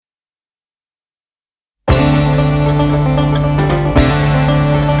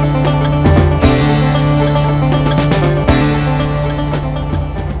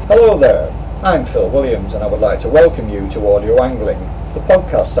I'm Phil Williams and I would like to welcome you to Audio Angling, the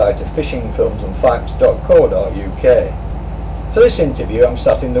podcast site of fishingfilmsandfacts.co.uk. For this interview I'm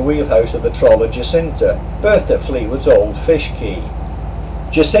sat in the wheelhouse of the trawler Jacinta, berthed at Fleetwood's old fish quay.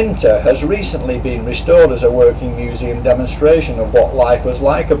 Jacinta has recently been restored as a working museum demonstration of what life was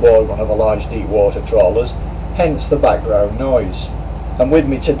like aboard one of the large deep water trawlers, hence the background noise. And with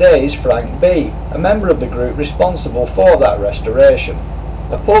me today is Frank B, a member of the group responsible for that restoration.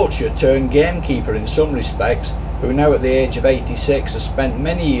 A poacher turned gamekeeper in some respects, who now at the age of 86 has spent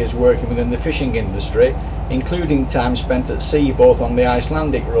many years working within the fishing industry, including time spent at sea both on the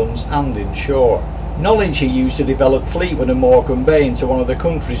Icelandic runs and inshore. Knowledge he used to develop Fleetwood and Morecambe Bay into one of the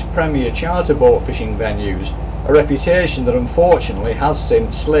country's premier charter boat fishing venues, a reputation that unfortunately has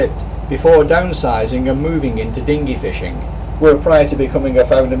since slipped, before downsizing and moving into dinghy fishing, where prior to becoming a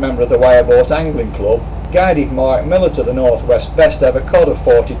founder member of the Wireboat Angling Club, guided Mark Miller to the Northwest best ever cod of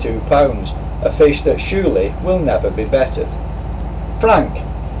 42 pounds, a fish that surely will never be bettered. Frank,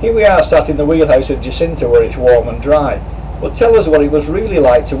 here we are sat in the wheelhouse of Jacinta where it's warm and dry, but tell us what it was really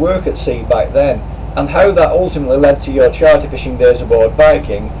like to work at sea back then, and how that ultimately led to your charter fishing days aboard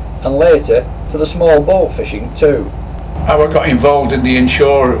Viking, and later to the small boat fishing too. How I got involved in the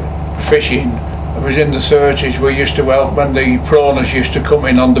inshore fishing, I was in the 30s. We used to help when the prawners used to come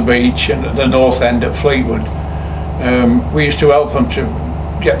in on the beach and at the north end at Fleetwood. We used to help them to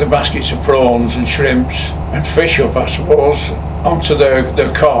get the baskets of prawns and shrimps and fish up, I suppose, onto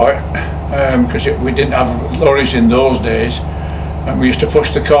their cart, because we didn't have lorries in those days, and we used to push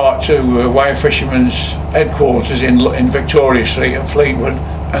the cart to Wire Fishermen's headquarters in Victoria Street at Fleetwood,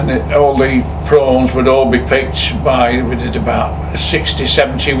 and all the prawns would all be picked by, we did about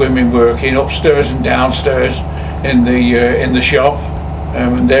 60-70 women working upstairs and downstairs in the shop,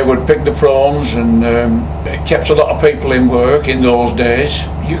 and they would pick the prawns, and it kept a lot of people in work in those days.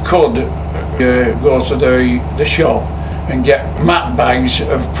 You could go to the shop and get mat bags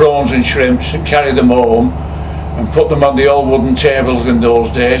of prawns and shrimps and carry them home and put them on the old wooden tables in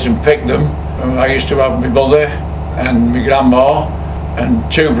those days and pick them. And I used to have my mother and my grandma and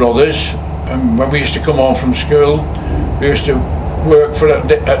two brothers, and when we used to come home from school we used to work for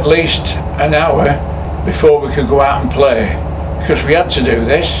at least an hour before we could go out and play, because we had to do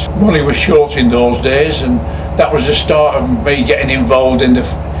this. Money was short in those days, and that was the start of me getting involved in the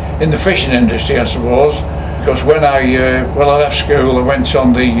fishing industry, I suppose, because when I left school I went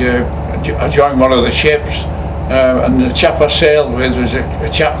on I joined one of the ships, and the chap I sailed with was a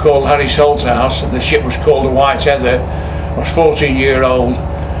chap called Harry Salthouse, and the ship was called the White Heather. I was 14-year-old,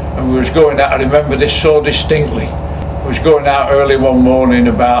 and we was going out. I remember this so distinctly. We was going out early one morning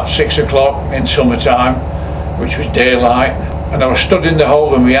about 6 o'clock in summertime, which was daylight, and I was stood in the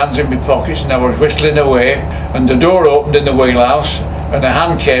hold with my hands in my pockets, and I was whistling away, and the door opened in the wheelhouse, and a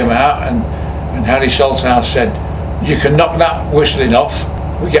hand came out, and Harry Salthouse said, "You can knock that whistling off.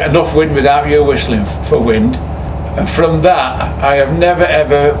 We get enough wind without you whistling for wind." And from that I have never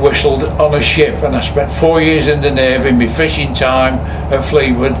ever whistled on a ship, and I spent 4 years in the Navy, my fishing time at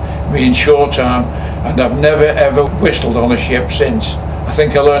Fleetwood, my inshore time, and I've never ever whistled on a ship since. I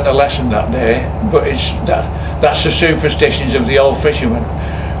think I learned a lesson that day, but that's the superstitions of the old fisherman,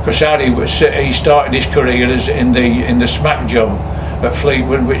 because he started his career as in the smack job at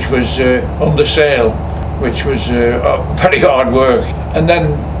Fleetwood, which was under sail, which was very hard work. And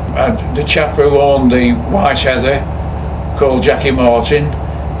then the chap who owned the White Heather, called Jackie Martin,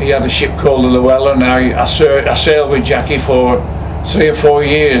 he had a ship called the Llewellyn, and I sailed with Jackie for 3 or 4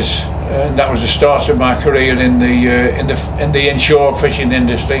 years, and that was the start of my career in the inshore fishing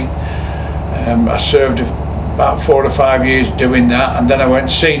industry. I served about 4 or 5 years doing that, and then I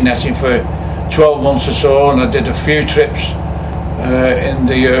went sea netting for 12 months or so, and I did a few trips in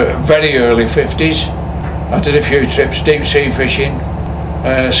the very early 50s. I did a few trips deep sea fishing.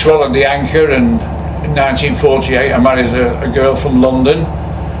 Swallowed the anchor, and in 1948 I married a girl from London.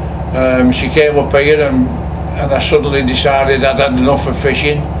 She came up here, and I suddenly decided I'd had enough of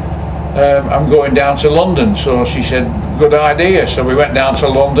fishing. I'm going down to London. So she said, good idea. So we went down to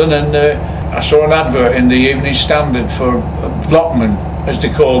London, and I saw an advert in the Evening Standard for blockmen, as they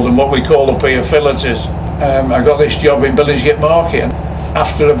call them, what we call up here filleters. I got this job in Billingsgate Market, and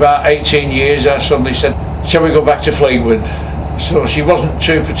after about 18 years I suddenly said, shall we go back to Fleetwood? So she wasn't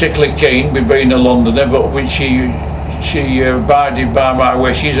too particularly keen with being a Londoner, but she abided by my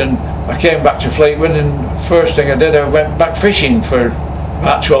wishes, and I came back to Fleetwood, and first thing I did, I went back fishing for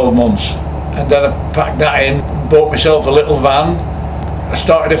about 12 months, and then I packed that in, bought myself a little van. I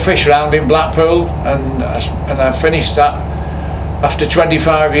started a fish round in Blackpool, and I finished that after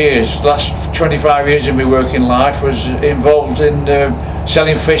 25 years. The last 25 years of my working life was involved in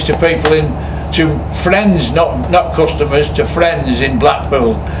selling fish to people in to friends, not customers, to friends in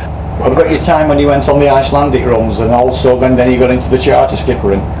Blackpool. What about your time when you went on the Icelandic runs, and also then you got into the charter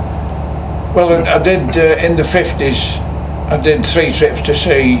skippering? Well, I did in the 50s. I did 3 trips to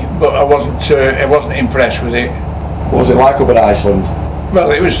sea, but I wasn't impressed with it. What was it like up at Iceland?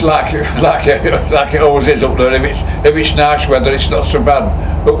 Well, it was like it always is up there. If it's nice weather, it's not so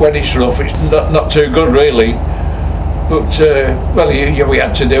bad. But when it's rough, it's not too good really. But well, we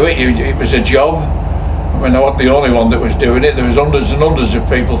had to do it. It was a job. I mean, I wasn't the only one that was doing it. There was hundreds and hundreds of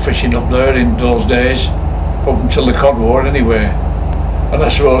people fishing up there in those days, up until the Cod War anyway. And I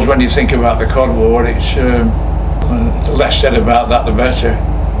suppose when you think about the Cod War, it's the less said about that, the better.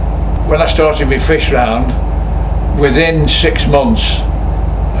 When I started my fish round, within 6 months,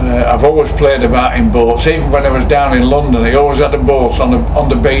 I've always played about in boats. Even when I was down in London, I always had the boats on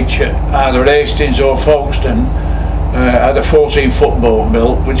the beach at either Hastings or Folkestone. I had a 14-foot boat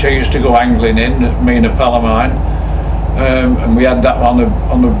built, which I used to go angling in, me and a pal of mine. And we had that on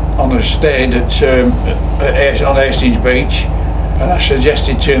a stead on Hastings Beach. And I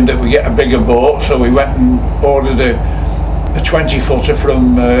suggested to him that we get a bigger boat, so we went and ordered a 20-footer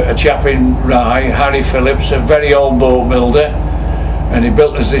from a chap in Rye, Harry Phillips, a very old boat builder, and he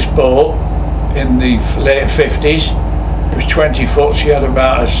built us this boat in the late 50s. It was 20 foot, she had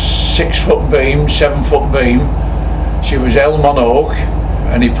about a 6-foot beam, 7-foot beam. She was elm on oak,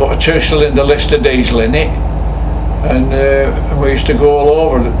 and he put a 2-cylinder Lister diesel in it, and we used to go all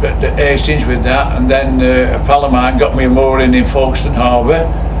over the Hastings with that. And then a pal of mine got me a mooring in Folkestone Harbour.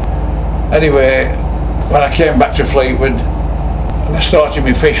 Anyway, when I came back to Fleetwood and I started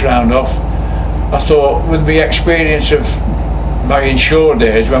my fish round off, I thought, with the experience of my inshore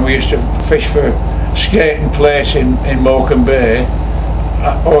days when we used to fish for Skating Place in Morecambe Bay,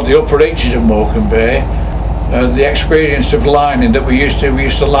 or the upper reaches of Morecambe Bay, the experience of lining that we used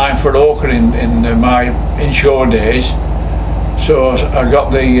to line for ochre in my inshore days. So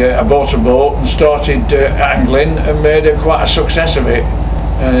I bought a boat and started angling and made quite a success of it.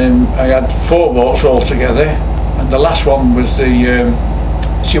 I had 4 boats altogether, and the last one was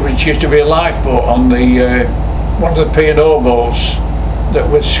she used to be a lifeboat on one of the P&O boats that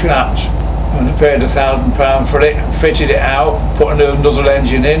was scrapped, and I paid £1,000 for it, fitted it out, put another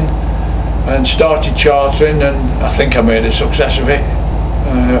engine in, and started chartering, and I think I made a success of it.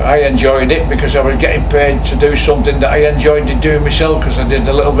 I enjoyed it because I was getting paid to do something that I enjoyed doing myself, because I did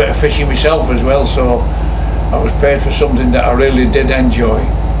a little bit of fishing myself as well, so I was paid for something that I really did enjoy.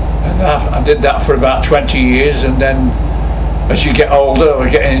 And I did that for about 20 years, and then as you get older, I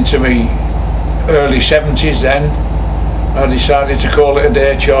was getting into my early 70s then, I decided to call it a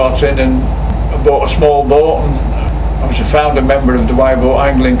day chartering, and I bought a small boat, and I was a founder member of the Wyboat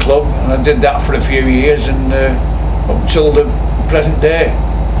Angling Club, and I did that for a few years, and up until the present day.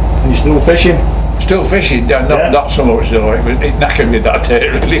 And you're still fishing? Still fishing, not so much though. It knackered me that day,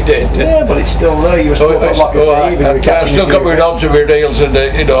 it really did. Yeah, but it's still there. You were still I've still got my rod to my reels, and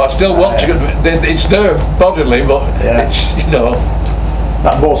I still want to. It's there bodily, but it's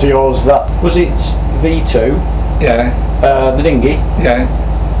That boat of yours, that was it V2? Yeah. The dinghy. Yeah.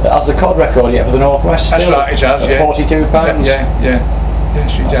 Has the cod record yet for the Northwest? That's right, it has. At 42 pounds. Yeah.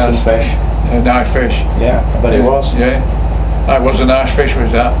 Yes, it has. Some fish. Nice fish. Yeah, I bet it was. Yeah. That was a nice fish,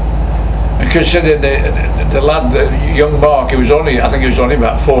 was that. And considering the lad, the young Mark, I think he was only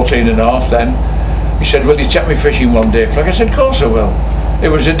about 14 and a half then, he said, "Will you take me fishing one day?" I said, "Of course I will." It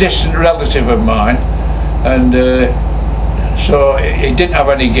was a distant relative of mine, and so he didn't have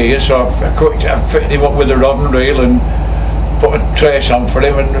any gear, so I fitted him up with a rod and reel and put a trace on for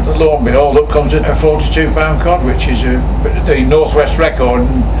him, and lo and behold, up comes a 42 pound cod, which is the Northwest record,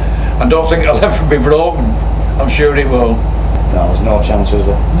 and I don't think it'll ever be broken. I'm sure it will. No, there's no chance, is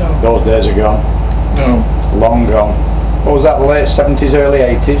there? No. Those days are gone. No. Long gone. What was that, the late 70s, early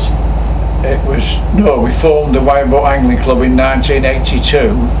 80s? We formed the Wyboat Angling Club in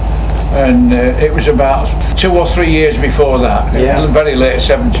 1982, and it was about 2 or 3 years before that. Yeah. Very late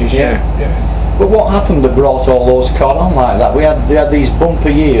 70s, yeah. But what happened that brought all those cod on like that? We had these bumper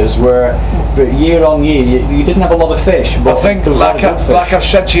years where, for year on year, you didn't have a lot of fish. But I think, like I've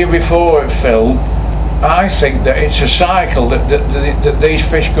said to you before, Phil, I think that it's a cycle that these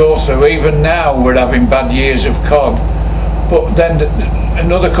fish go through. Even now, we're having bad years of cod, but then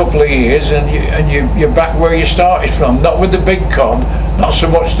another couple of years, and you're back where you started from. Not with the big cod, not so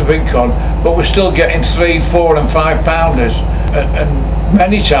much the big cod, but we're still getting 3, 4, and 5 pounders. And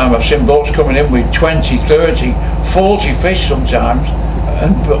many times I've seen boats coming in with 20, 30, 40 fish sometimes,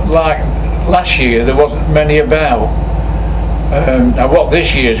 but like last year there wasn't many about. Now what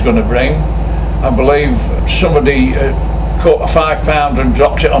this year's going to bring, I believe somebody caught a 5 pounder and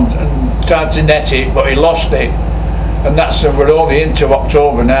dropped it on and tried to net it, but he lost it. And we're only into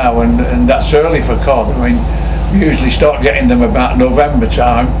October now, and that's early for cod. I mean, we usually start getting them about November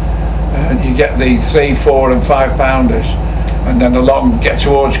time, and you get the 3, 4 and 5 pounders, and then get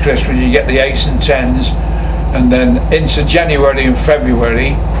towards Christmas you get the 8s and 10s, and then into January and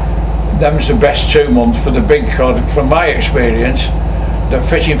February, them's the best 2 months for the big cod. From my experience, that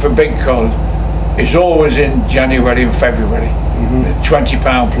fishing for big cod is always in January and February,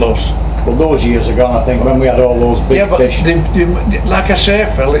 £20 plus. Well, those years are gone, I think, when we had all those big fish. Like I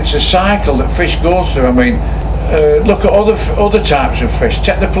say, Phil, it's a cycle that fish goes through. I mean, look at other types of fish.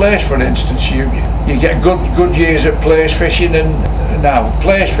 Take the plaice, for instance. You get good years at plaice fishing, and now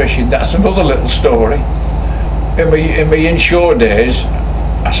plaice fishing, that's another little story. In my inshore days,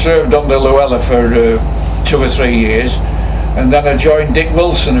 I served on the Llewellyn for 2 or 3 years, and then I joined Dick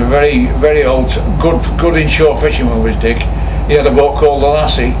Wilson, a very, very old, good inshore fisherman was Dick. He had a boat called the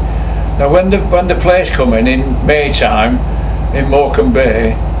Lassie. Now when the plaice come in May time in Morecambe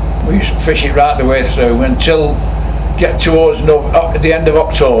Bay, we used to fish it right the way through until get towards the end of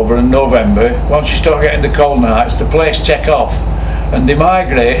October and November. Once you start getting the cold nights, the plaice take off and they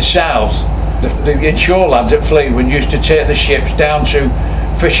migrate south. The inshore lads at Fleetwood used to take the ships down to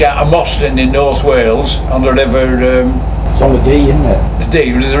fish out of Mostyn in North Wales on the river. It's on the Dee, isn't it? The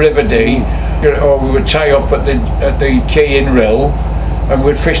Dee, the River Dee. Or we would tie up at the quay in Rill, and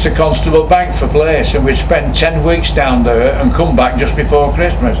we'd fish the Constable Bank for plaice, and we'd spend 10 weeks down there and come back just before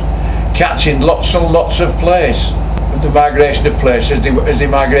Christmas, catching lots and lots of plaice. The migration of plaice as they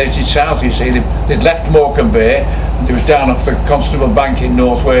migrated south, you see, they'd left Morecambe Bay and they was down off the Constable Bank in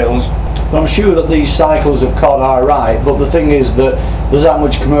North Wales. I'm sure that these cycles of cod are right, but the thing is that there's that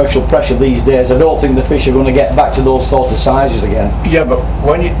much commercial pressure these days. I don't think the fish are going to get back to those sort of sizes again. Yeah, but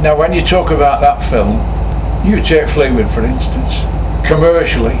when you talk about that, Phil, you take Fleetwood for instance.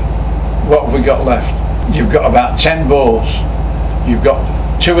 Commercially, what have we got left? You've got about 10 boats. You've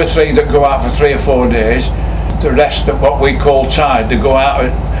got 2 or 3 that go out for 3 or 4 days. The rest at what we call tide, they go out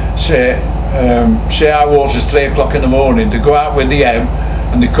at say our water's 3 o'clock in the morning. They go out with the ebb,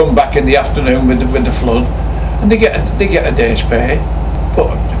 and they come back in the afternoon with the flood, and they get a day's pay.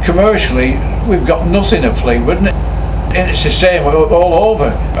 But commercially, we've got nothing at Fleetwood, and it's the same all over.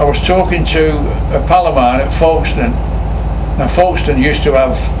 I was talking to a pal of mine at Folkestone. Now Folkestone used to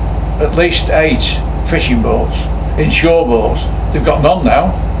have at least 8 fishing boats, inshore boats. They've got none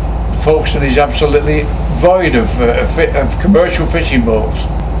now. Folkestone is absolutely void of commercial fishing boats.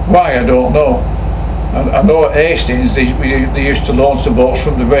 Why, I don't know. I know at Hastings they used to launch the boats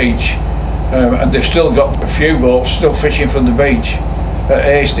from the beach, and they've still got a few boats still fishing from the beach at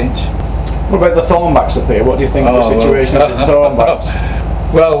Hastings. What about the thornbacks up here? What do you think of the situation of the thornbacks?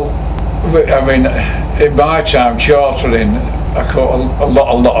 Well, I mean, in my time chartering, I caught a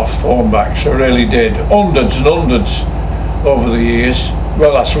lot of thornbacks. I really did, hundreds and hundreds over the years.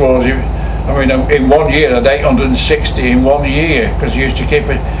 Well, I suppose in 1 year I had 860 in 1 year, because I used to keep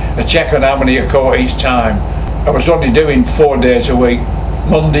a check on how many I caught each time. I was only doing 4 days a week,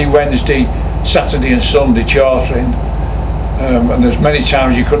 Monday, Wednesday, Saturday and Sunday chartering, and there's many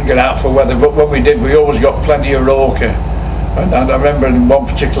times you couldn't get out for weather, but when we did, we always got plenty of roker. And I remember in one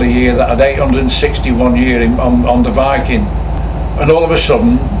particular year that I had 860 1 year on the Viking, and all of a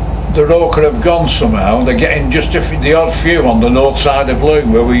sudden the roker have gone somehow. They're getting just the odd few on the north side of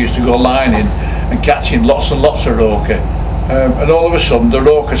Loon where we used to go lining and catching lots and lots of roker, and all of a sudden the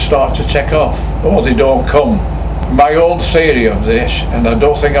roker start to take off, or they don't come. My own theory of this, and I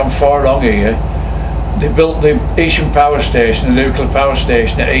don't think I'm far wrong here, they built the Easham power station, the nuclear power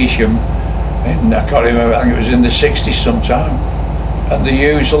station at Easham I can't remember, I think it was in the 60s sometime, and they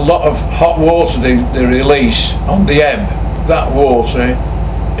use a lot of hot water they release on the ebb. That water,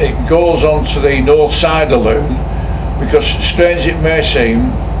 it goes onto the north side of Loon, because strange it may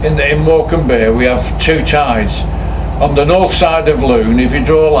seem, in Morecambe Bay we have 2 tides. On the north side of Loon, if you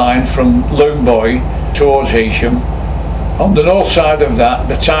draw a line from Loon Buoy towards Easham, on the north side of that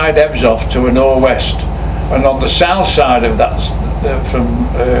the tide ebbs off to a northwest, and on the south side of that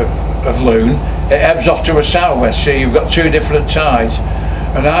of Loon, it ebbs off to a southwest, so you've got 2 different tides.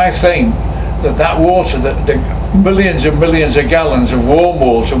 And I think that water, the millions and millions of gallons of warm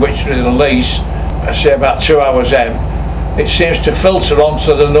water which they release, I say about 2 hours ebb, it seems to filter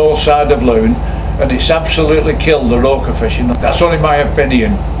onto the north side of Loon, and it's absolutely killed the roker fishing. That's only my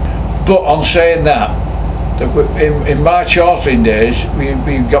opinion. But on saying that in my chartering days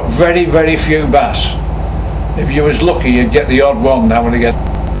we got very, very few bass. If you was lucky you'd get the odd one now and again.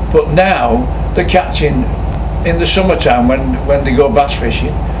 But now they're catching, in the summertime when they go bass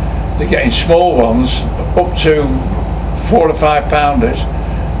fishing, they're getting small ones up to 4 or 5 pounders,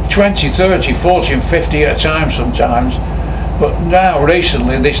 20, 30, 40 and 50 at a time sometimes. But now,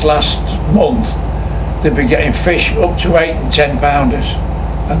 recently, this last month, they've been getting fish up to 8 and 10 pounders.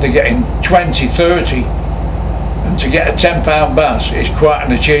 And they're getting 20, 30. And to get a 10-pound bass is quite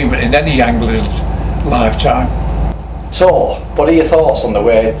an achievement in any angler's lifetime. So, what are your thoughts on the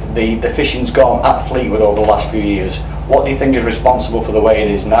way the fishing's gone at Fleetwood over the last few years? What do you think is responsible for the way it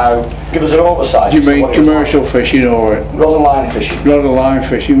is now? Give us an oversight. You mean commercial fishing or rod and line fishing? Rod and line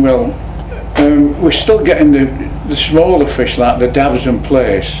fishing. Well, we're still getting the smaller fish like the dabs and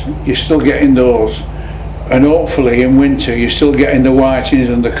plaice. You're still getting those, and hopefully in winter you're still getting the whitings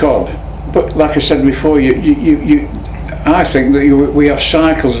and the cod. But like I said before, I think that we have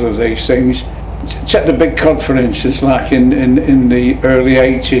cycles of these things. Take the big cod for instance, like in the early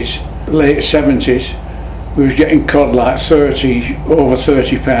 80s, late 70s, we was getting cod like over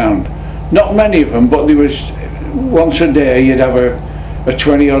 30 pound. Not many of them, but there was once a day you'd have a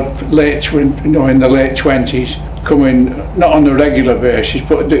 20 odd in the late 20s coming, not on a regular basis,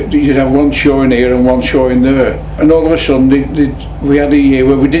 but you'd have one showing here and one showing there. And all of a sudden we had a year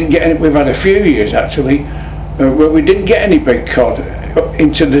where we didn't get any, we've had a few years actually, where we didn't get any big cod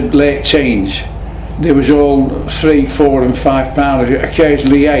into the late teens. There was all 3, 4 and 5 pounders,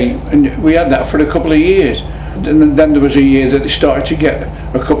 occasionally 8, and we had that for a couple of years. And then there was a year that they started to get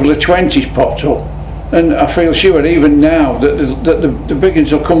a couple of 20s popped up. And I feel sure even now that the big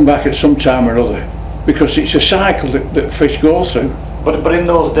ones will come back at some time or other, because it's a cycle that fish go through. But in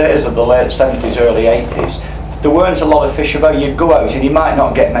those days of the late 70s, early 80s, there weren't a lot of fish about. You'd go out and you might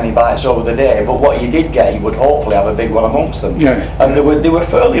not get many bites over the day, but what you did get, you would hopefully have a big one amongst them. Yeah. And they were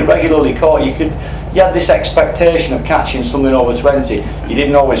fairly regularly caught. You had this expectation of catching something over 20. You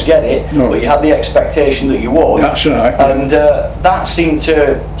didn't always get it, no. But you had the expectation that you would. That's right. And that seemed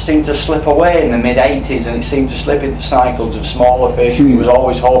to slip away in the mid 80s, and it seemed to slip into cycles of smaller fish. You was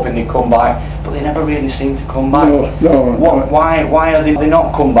always hoping they'd come back, but they never really seemed to come back. No. Why are they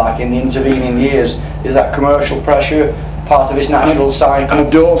not come back in the intervening years? Is that commercial pressure part of its natural cycle? I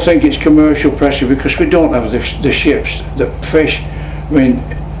don't think it's commercial pressure, because we don't have the ships that fish. I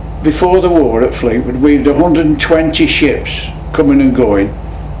mean, before the war at Fleetwood, we had 120 ships coming and going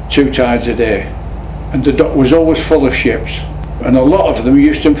 2 tides a day, and the dock was always full of ships, and a lot of them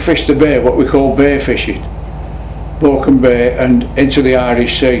used to fish the bay, what we call bay fishing, Morecambe Bay and into the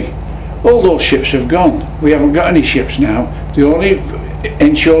Irish Sea. All those ships have gone. We haven't got any ships now. The only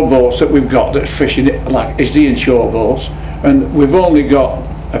inshore boats that we've got that's fishing is the inshore boats, and we've only got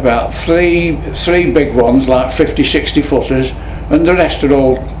about three big ones like 50, 60 footers, and the rest are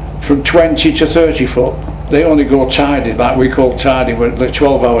all from 20 to 30 foot. They only go tided, like we call tiding, with the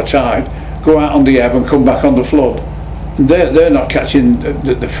 12-hour tide, go out on the ebb and come back on the flood. And they're not catching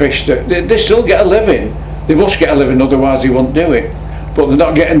the fish. They still get a living. They must get a living, otherwise they won't do it. But they're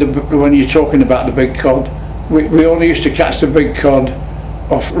not getting when you're talking about the big cod. We only used to catch the big cod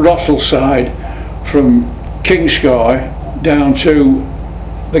off Rossall side from Kingscoy down to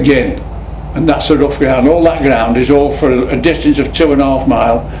the Ginn, and that's the rough ground. All that ground is all for a distance of 2.5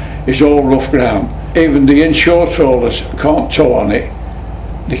 miles. Is all rough ground. Even the inshore trawlers can't tow on it.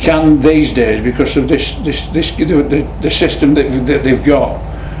 They can these days because of the system that they've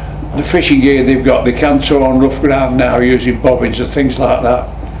got, the fishing gear they've got. They can tow on rough ground now using bobbins and things like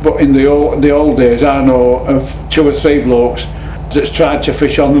that. But in the old days, I know of 2 or 3 blokes that's tried to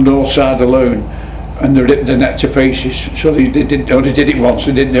fish on the north side of the Loon, and they ripped the net to pieces. So they did it once,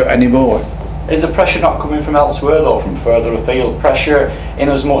 they didn't do it anymore. Is the pressure not coming from elsewhere though, from further afield? Pressure in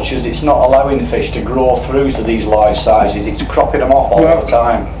as much as it's not allowing fish to grow through to these large sizes, it's cropping them off all the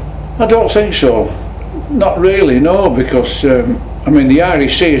time? I don't think so. Not really, no, because I mean the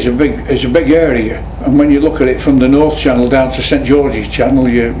Irish Sea is a big area, and when you look at it from the North Channel down to St George's Channel,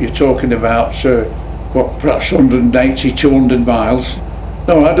 you're talking about perhaps 180, 200 miles.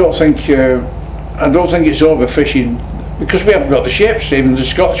 No, I don't think it's overfishing, because we haven't got the ships. Even the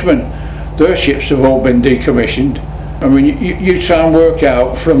Scotchmen, their ships have all been decommissioned. I mean, you try and work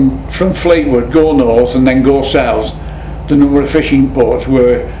out from Fleetwood, go north and then go south, the number of fishing ports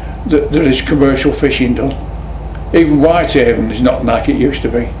where there is commercial fishing done. Even Whitehaven is not like it used to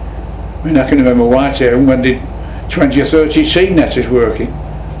be. I mean, I can remember Whitehaven when the 20 or 30 sea netters working.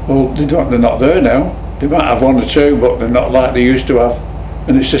 Well, they're not there now. They might have 1 or 2, but they're not like they used to have.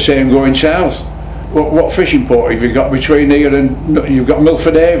 And it's the same going south. What fishing port have you got between here and you've got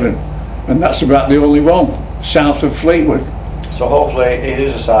Milford Haven? And that's about the only one south of Fleetwood. So hopefully it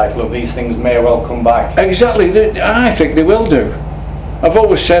is a cycle of these things may well come back. Exactly, I think they will do. I've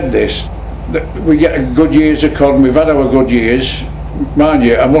always said this, that we get good years of cod, and we've had our good years. Mind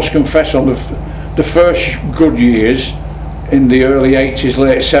you, I must confess, on the first good years, in the early 80s,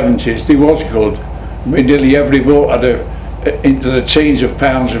 late 70s, they was good. I mean, nearly every boat had into the teens of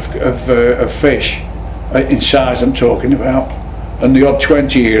pounds of fish, in size I'm talking about, and the odd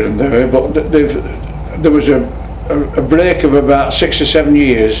 20 here and there, but there was a break of about 6 or 7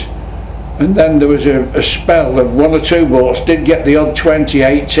 years, and then there was a spell of 1 or 2 boats did get the odd 20,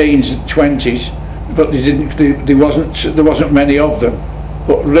 18s and 20s, but there wasn't many of them.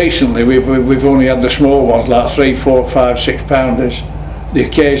 But recently we've only had the small ones, like 3, 4, 5, 6 pounders, the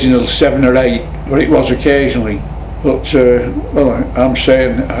occasional 7 or 8, but it was occasionally. But well, I'm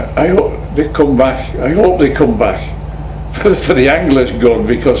saying I hope they come back. I hope they come back for the anglers good,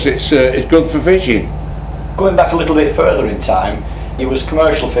 because it's good for fishing. Going back a little bit further in time, you was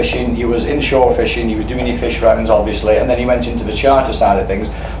commercial fishing, you was inshore fishing, you was doing your fish rounds obviously, and then you went into the charter side of things.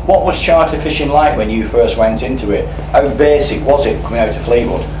 What was charter fishing like when you first went into it? How basic was it coming out to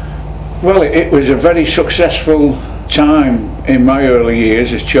Fleetwood? Well, it was a very successful time in my early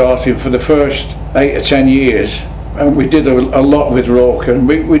years as chartering for the first 8 or 10 years, and we did a lot with Roker, and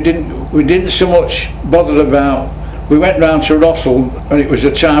we didn't so much bother about. We went round to Rossall, and it was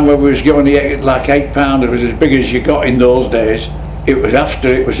a time where we was going like 8 pounder was as big as you got in those days. It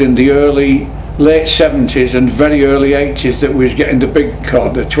was in the late 70s and very early 80s that we was getting the big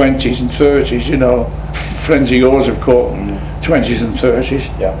cod, the 20s and 30s, you know. Friends of yours have caught 20s and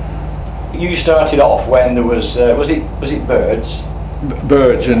 30s. Yeah. You started off when there was it birds?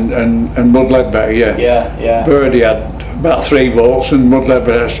 Birds and Mud Ledbetter, yeah. Yeah. Birdie had about 3 boats and Mud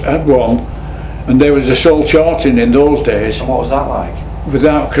Ledbetter had 1, and there was the sole chartering in those days. And what was that like?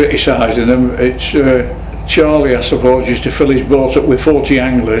 Without criticising them, it's Charlie, I suppose, used to fill his boat up with 40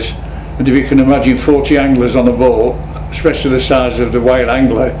 anglers, and if you can imagine 40 anglers on a boat, especially the size of the Wild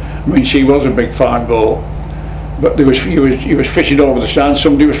Angler, I mean, she was a big fine boat, but he was fishing over the sand,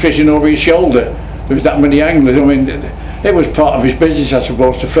 somebody was fishing over his shoulder. There was that many anglers. I mean, it was part of his business, I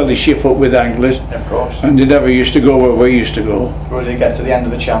suppose, to fill his ship up with anglers. Of course. And they never used to go where we used to go. Or they get to the end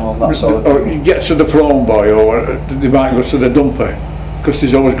of the channel and that sort of thing. Or you get to the prawn boy, or they might go to the dumper, because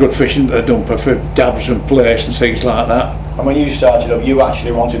there's always good fishing at the dumper for dabs and plaice and things like that. And when you started up, you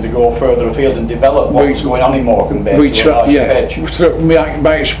actually wanted to go further afield and develop what was going on in Morecambe Bay to a larger pitch. Through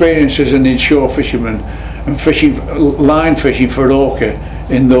my experience as an inshore fisherman and line fishing for Roker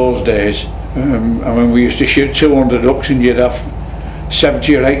in those days, I mean, we used to shoot 200 ducks and you'd have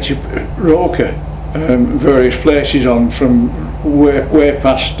 70 or 80 Roker, various places on, from way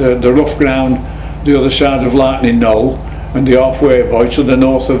past the rough ground, the other side of Lightning Knoll, and the halfway buoy to the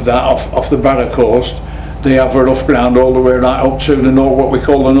north of that, off the Barra coast. They have a rough ground all the way right up to what we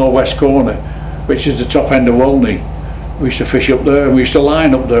call the northwest corner, which is the top end of Walney. We used to fish up there, and we used to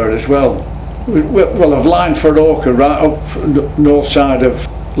line up there as well. Well, I've lined for Roker right up north side of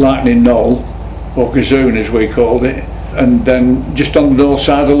Lightning Knoll, or Gazoon as we called it, and then just on the north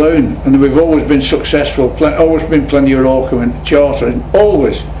side of Loon. And we've always been successful, always been plenty of Roker and chartering,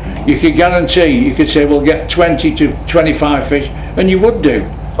 always. You could guarantee, you could say we'll get 20 to 25 fish, and you would do.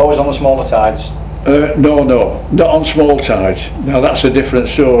 Always on the smaller tides? No, not on small tides. Now that's a different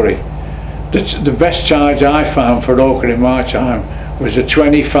story. The best tides I found for Roker in my time was a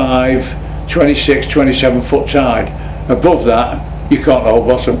 25, 26, 27 foot tide. Above that, you can't hold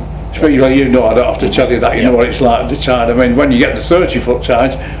bottom. Especially, you know, I don't have to tell you that, you know what it's like at the tide. I mean, when you get to 30 foot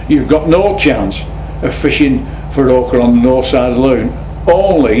tides, you've got no chance of fishing for Roker on the north side of the Loon.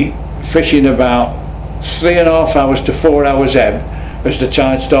 Only fishing about 3.5 hours to 4 hours ebb as the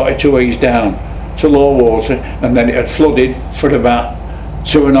tide started to ease down to low water, and then it had flooded for about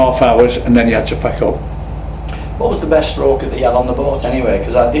 2.5 hours, and then you had to pack up. What was the best Roker that you had on the boat anyway?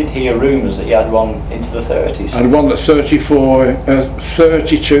 Because I did hear rumours that you had one into the 30s. I had one at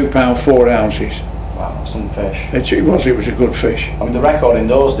 32 pound 4 ounces. Wow, that's some fish. It was a good fish. I mean, the record in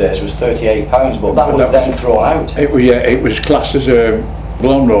those days was 38 pounds, but that was then thrown out. It was classed as a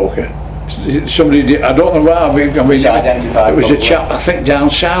blonde Roker. Somebody did, I don't know why. I mean, it was a chap, I think, down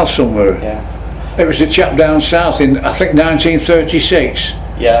south somewhere. Yeah. It was a chap down south in, I think, 1936.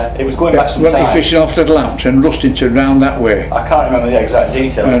 Yeah, it was going back some time. Went fishing off the Lambton, Rustington, round that way. I can't remember the exact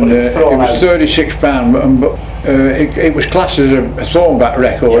details, and, but it was out. 36 pound, but it was classed as a thrown-back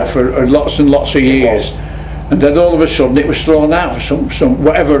record for lots and lots of years. And then all of a sudden it was thrown out for some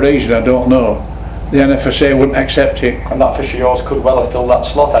whatever reason, I don't know. The NFSA wouldn't accept it. And that fish of yours could well have filled that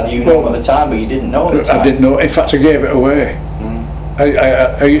slot had you known at the time, but you didn't know at the time. I didn't know. In fact, I gave it away.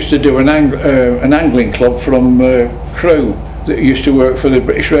 I used to do an angling club from Crewe that used to work for the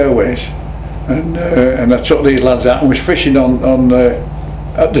British Railways, and I took these lads out and was fishing on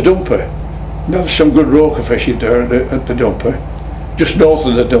at the dumper. There was some good Roker fishing there at the dumper, just north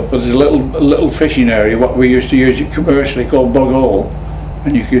of the dump, there's a little fishing area what we used to use it commercially called Bog Hole,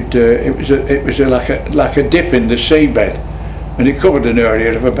 and you could it was like a dip in the seabed, and it covered an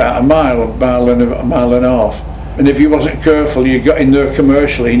area of about a mile and a half. And if you wasn't careful, you got in there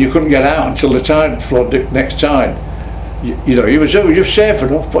commercially, and you couldn't get out until the tide flood next tide. You know, you were safe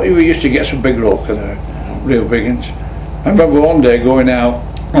enough, but we used to get some big roker there, real big ones. I remember one day going out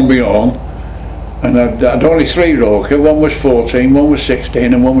on my own, and I'd only 3 roker. One was 14, one was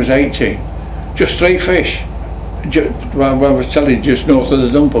 16, and one was 18. Just 3 fish. I was telling you, just north of the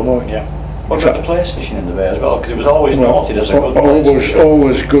Dumper Boy. Yeah. What about the place fishing in the bay as well? Because it was always noted as a good place.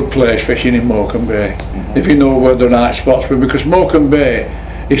 Always good place fishing in Morecambe Bay, if you know where the right spots were. Because Morecambe Bay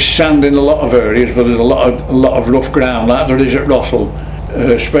is sand in a lot of areas, but there's a lot of rough ground, like there is at Rossall,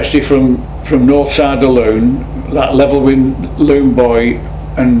 especially from north side of Loon, like level with Loon Boy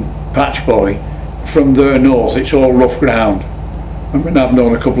and Patch Boy. From there north, it's all rough ground. I mean, I've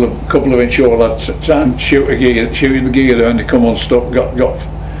known a couple of inshore lads try and shoot the gear there, and they come unstuck,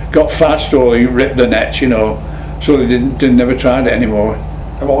 got fast, or they ripped the nets, you know, so they didn't never tried it anymore.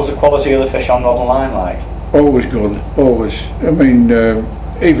 And what was the quality of the fish on rod and line like? Always good, always. I mean,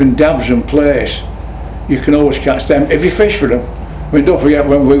 even dabs and plaice, you can always catch them if you fish for them. I mean, don't forget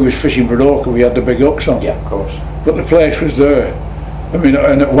when we was fishing for Orca, we had the big hooks on. Yeah, of course. But the plaice was there. I mean,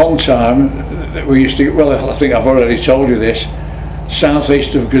 and at one time we used to, well, I think I've already told you this,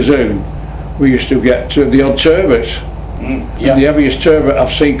 southeast of Gazoon, we used to get the odd turbots. Yeah. And the heaviest turbot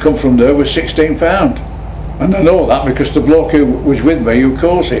I've seen come from there was 16 pound. And I know that because the bloke who was with me who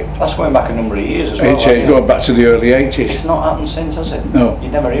caught it. That's going back a number of years as well. It's going back to the early 80s. It's not happened since, has it? No. You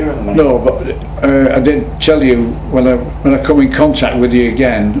never hear of them anymore. No, but I did tell you when I come in contact with you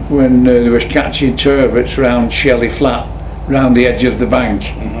again, when there was catching turbots around Shelley Flat, round the edge of the bank,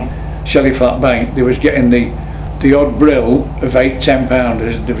 Shelley Flat Bank, they was getting the odd brill of 8-10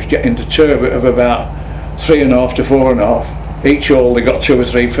 pounders. They was getting the turbot of about 3.5 to 4.5. Each haul they got 2 or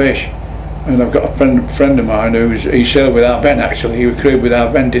 3 fish. And I've got a friend of mine he sailed without Ben actually. He crewed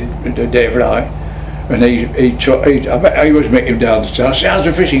without Ben, did Dave Wright, and I was making him down the town. I said, "How's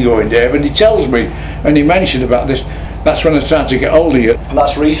the fishing going, Dave?" And he tells me, and he mentioned about this. That's when I started to get hold of you. And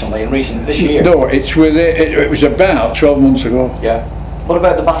that's recent this year? No, it was about 12 months ago. Yeah. What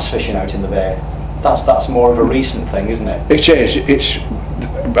about the bass fishing out in the bay? That's more of a recent thing, isn't it? It is.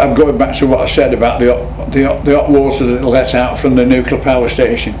 I'm going back to what I said about the hot water that let out from the nuclear power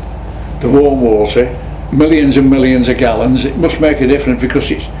station. The warm water, millions and millions of gallons. It must make a difference because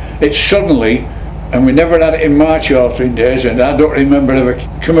it's suddenly, and we never had it in my chartering days, and I don't remember ever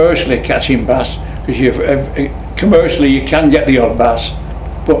commercially catching bass, because commercially you can get the odd bass,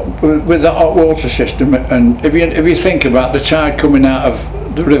 but with that hot water system, and if you think about the tide coming out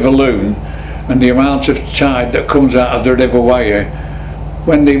of the River Loon and the amount of tide that comes out of the River Wyre,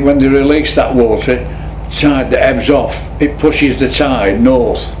 when they release that water, tide that ebbs off, it pushes the tide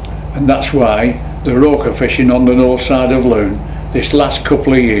north. And that's why the roker fishing on the north side of Loon this last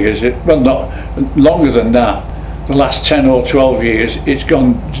couple of years, well, not longer than that, the last 10 or 12 years, it's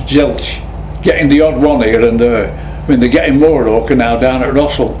gone zilch, getting the odd one here and there. I mean, they're getting more roker now down at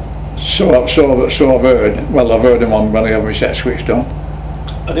Rossall. So I've heard. Well, I've heard them on when I have my set switched on.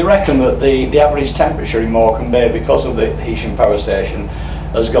 They reckon that the average temperature in Morecambe Bay, because of the Heysham power station,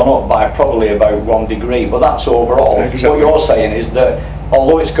 has gone up by probably about 1 degree, but that's overall. Exactly. What you're saying is that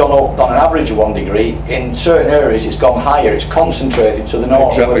although it's gone up on an average of 1 degree, in certain areas it's gone higher, it's concentrated to the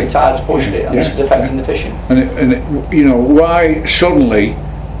north, exactly. where the tide's pushed it, and this is affecting the fishing. And you know, why suddenly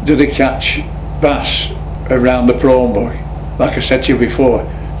do they catch bass around the Prawn Boy? Like I said to you before,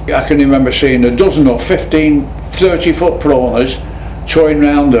 I can remember seeing a dozen or 15, 30 foot prawners towing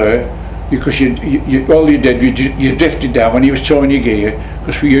round there, because all you did, you drifted down when you was towing your gear,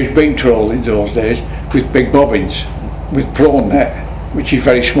 because we used big troll in those days with big bobbins, with prawn net, which is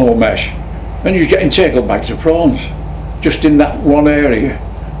very small mesh, and you're getting tackle bags of prawns just in that one area.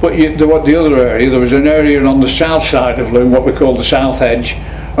 But the other area, there was an area on the south side of Loon, what we call the south edge,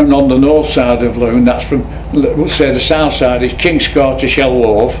 and on the north side of Loon, that's from, we'll say the south side is Kingscar to Shell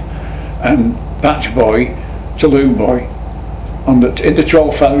Wharf and Patch Boy to Loon Boy. In the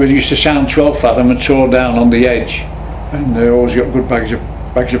 12 fathom, we used to sound 12 fathom and tow down on the edge, and they always got good bags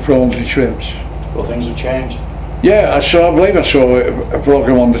of prawns and shrimps. Well, things have changed. Yeah, I believe I saw a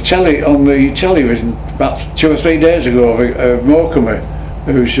programme on the television about 2 or 3 days ago of Morecambe,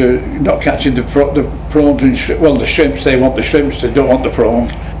 who's not catching the prawns and the shrimps. They want the shrimps, they don't want the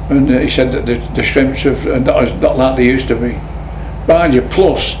prawns. And he said that the shrimps are not like they used to be. Mind you,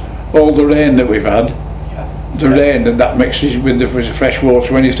 plus all the rain that we've had, the rain and that mixes with the fresh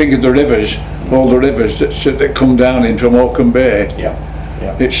water. When you think of the rivers, all the rivers that come down into Morecambe Bay,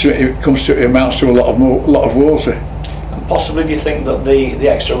 it amounts to a lot of water. And possibly, do you think that the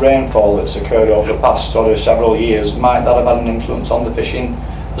extra rainfall that's occurred over the past sort of several years, might that have had an influence on the fishing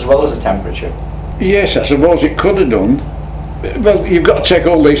as well as the temperature? Yes, I suppose it could have done. Well, you've got to take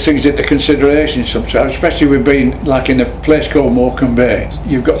all these things into consideration sometimes, especially with being like in a place called Morecambe Bay.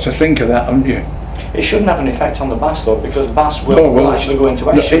 You've got to think of that, haven't you? It shouldn't have an effect on the bass though, because bass will actually go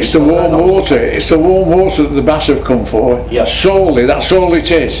into estuaries. It's the warm water. It's the warm water that the bass have come for. Yep. Solely, that's all it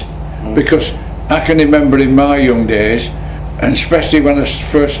is. Because I can remember in my young days, and especially when I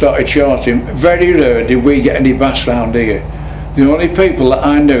first started charting, very rare did we get any bass round here. The only people that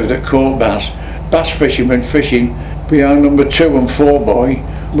I knew that caught bass fishermen fishing behind number 2 and 4 Buoy,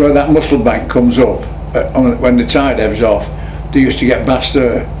 where that mussel bank comes up when the tide ebbs off, they used to get bass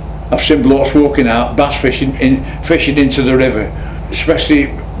there. I've seen blokes walking out bass fishing into the river,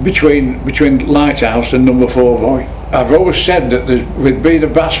 especially between Lighthouse and number 4 Buoy. I've always said that with being a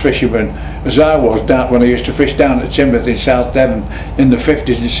bass fisherman, as I was down when I used to fish down at Timoth in South Devon in the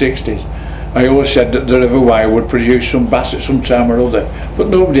 50s and 60s, I always said that the River Wye would produce some bass at some time or other, but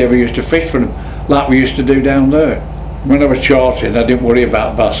nobody ever used to fish for them like we used to do down there. When I was charting, I didn't worry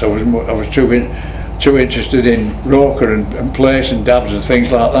about bass. I was too interested in roker and plaice and dabs and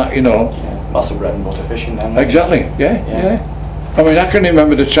things like that, you know. Yeah, that's the bread and butter fishing then. Exactly, yeah. I mean, I can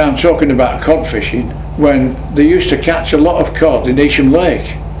remember the time talking about cod fishing when they used to catch a lot of cod in Isham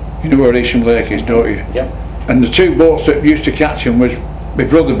Lake. You know where Isham Lake is, don't you? Yeah. And the 2 boats that used to catch them was my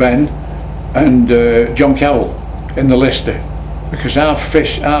brother Ben and John Cowell in the Lister. Because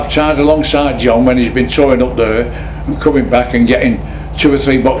I've tied alongside John when he's been towing up there and coming back and getting 2 or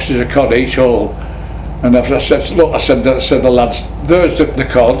 3 boxes of cod each haul. And I said, look, I said to the lads, there's the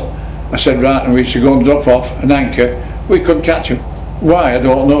cod. I said, right, and we used to go and drop off an anchor. We couldn't catch him. Why, I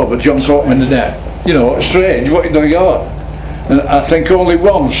don't know, but John caught him in the net. You know, it's strange, what do you got? And I think only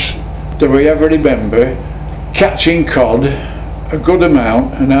once do we ever remember catching cod a good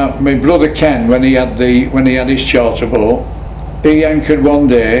amount. And my brother Ken, when he had his charter boat, he anchored one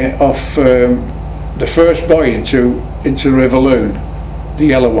day off the first buoy into the River Loon, the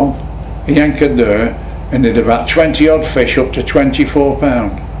yellow one. He anchored there and did about 20 odd fish up to 24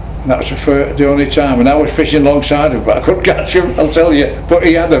 pound. And that was the only time, and I was fishing alongside him, but I couldn't catch him, I'll tell you, but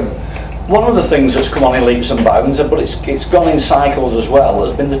he had them. One of the things that's come on in leaps and bounds, but it's gone in cycles as well,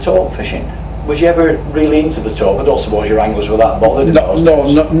 has been the taupe fishing. Was you ever really into the taupe? I don't suppose your anglers were that bothered in those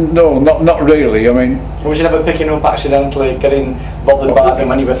days? No, not really. I mean, was you never picking up accidentally, getting bothered by them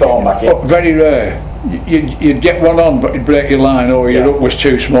when you were thrown back in? Very rare. You'd get one on, but you'd break your line, or your hook was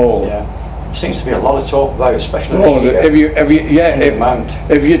too small. Yeah. Seems to be a lot of talk about, especially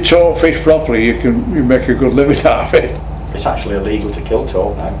if you taupe fish properly, you make a good living out of it. It's actually illegal to kill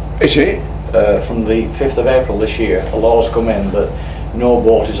taupe now. Is it? From the 5th of April this year, a law's come in that no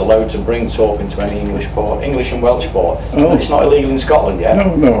boat is allowed to bring taupe into any English and Welsh port. Oh. It's not illegal in Scotland yet.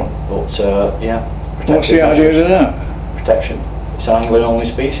 No. But what's the idea of that? Protection. It's an angling-only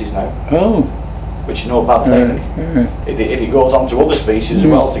species now. Oh. Which is no bad thing. Yeah. If it goes on to other species as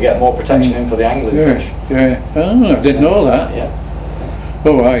well to get more protection in for the angling fish. Yeah. Oh, I didn't know that. Yeah.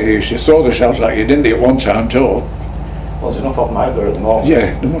 Oh, I used to throw themselves like you didn't at one time too. Well, there's enough of them out there at the moment.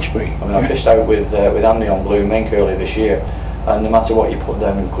 Yeah, there must be. I mean, I fished out with Andy on Blue Mink earlier this year, and no matter what you put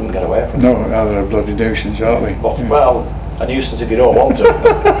down, you couldn't get away from them. No, they're a bloody nuisance, aren't they? But, well, a nuisance if you don't want to.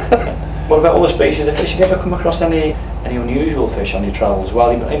 What about other species of fish? Have you ever come across any unusual fish on your travels? Well,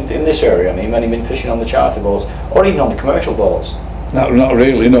 in this area, I mean, when you've been fishing on the charter boats, or even on the commercial boats? Not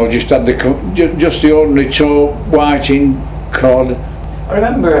really, no, just had just the ordinary taupe, whiting, cod. I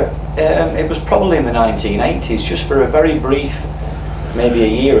remember it was probably in the 1980s, just for a very brief, maybe a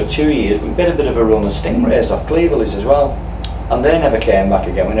year or 2 years, we did a bit of a run of stingrays off Cleverleys as well. And they never came back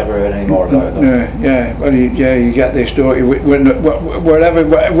again. We never heard any more about them. Yeah. Well, you get this, don't you?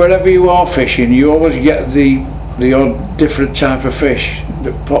 Wherever you are fishing, you always get the odd different type of fish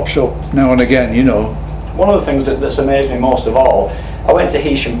that pops up now and again. You know. One of the things that's amazed me most of all, I went to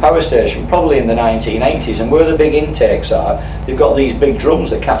Heysham Power Station probably in the 1980s, and where the big intakes are, they've got these big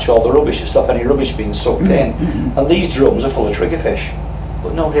drums that catch all the rubbish to stop any rubbish being sucked in, and these drums are full of triggerfish.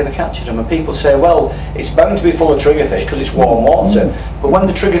 But nobody ever catches them, and people say, well, it's bound to be full of triggerfish because it's warm water. But when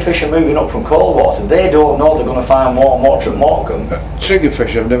the triggerfish are moving up from cold water, they don't know they're going to find warm water at Morecambe.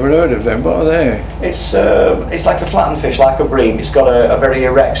 Triggerfish, I've never heard of them. What are they? It's like a flattened fish, like a bream. It's got a very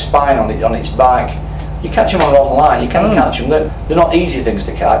erect spine on its back. You catch them on a line. You can catch them. They're not easy things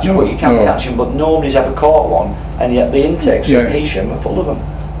to catch, but you can catch them. But nobody's ever caught one, and yet the intakes at Heysham are full of them.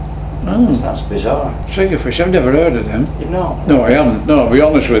 Oh. That's bizarre. Triggerfish, I've never heard of them. You've not? No, I haven't. No, I'll be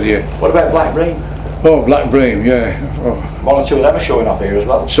honest with you. What about black bream? Oh, black bream, yeah. Oh. One or two of them are showing off here as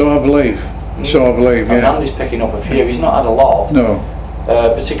well. So I believe. So I believe, And yeah. Andy's picking up a few. He's not had a lot, No,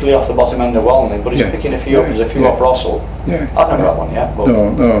 particularly off the bottom end of Walney, but he's Yeah. picking a few up. Yeah. There's a few Yeah. off Rossall. yeah. I've never had one yet. But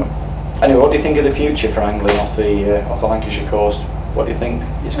No. anyway, what do you think of the future for angling off the Lancashire coast? What do you think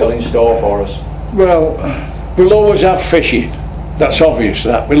it's got in store for us? Well, we'll always have fishing. That's obvious,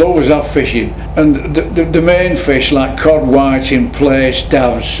 that. We'll always have fishing. And the main fish like cod, whiting, plaice,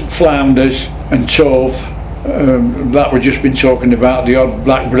 dabs, flounders and taupe, that we've just been talking about, the odd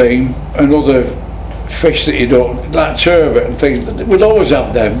black bream and other fish that you don't, like turbot and things, we'll always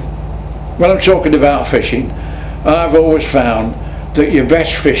have them. When I'm talking about fishing, I've always found that your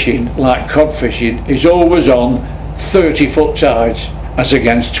best fishing, like cod fishing, is always on 30-foot tides as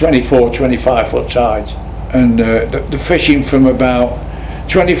against 24, 25-foot tides. And the fishing from about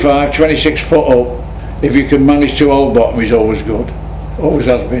 25, 26 foot up, if you can manage to hold bottom, is always good. Always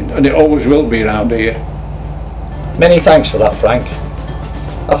has been, and it always will be around here. Many thanks for that, Frank.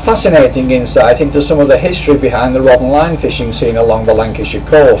 A fascinating insight into some of the history behind the rod and line fishing scene along the Lancashire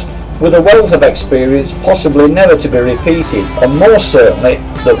coast, with a wealth of experience possibly never to be repeated, and more certainly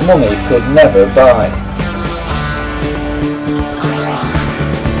that money could never buy.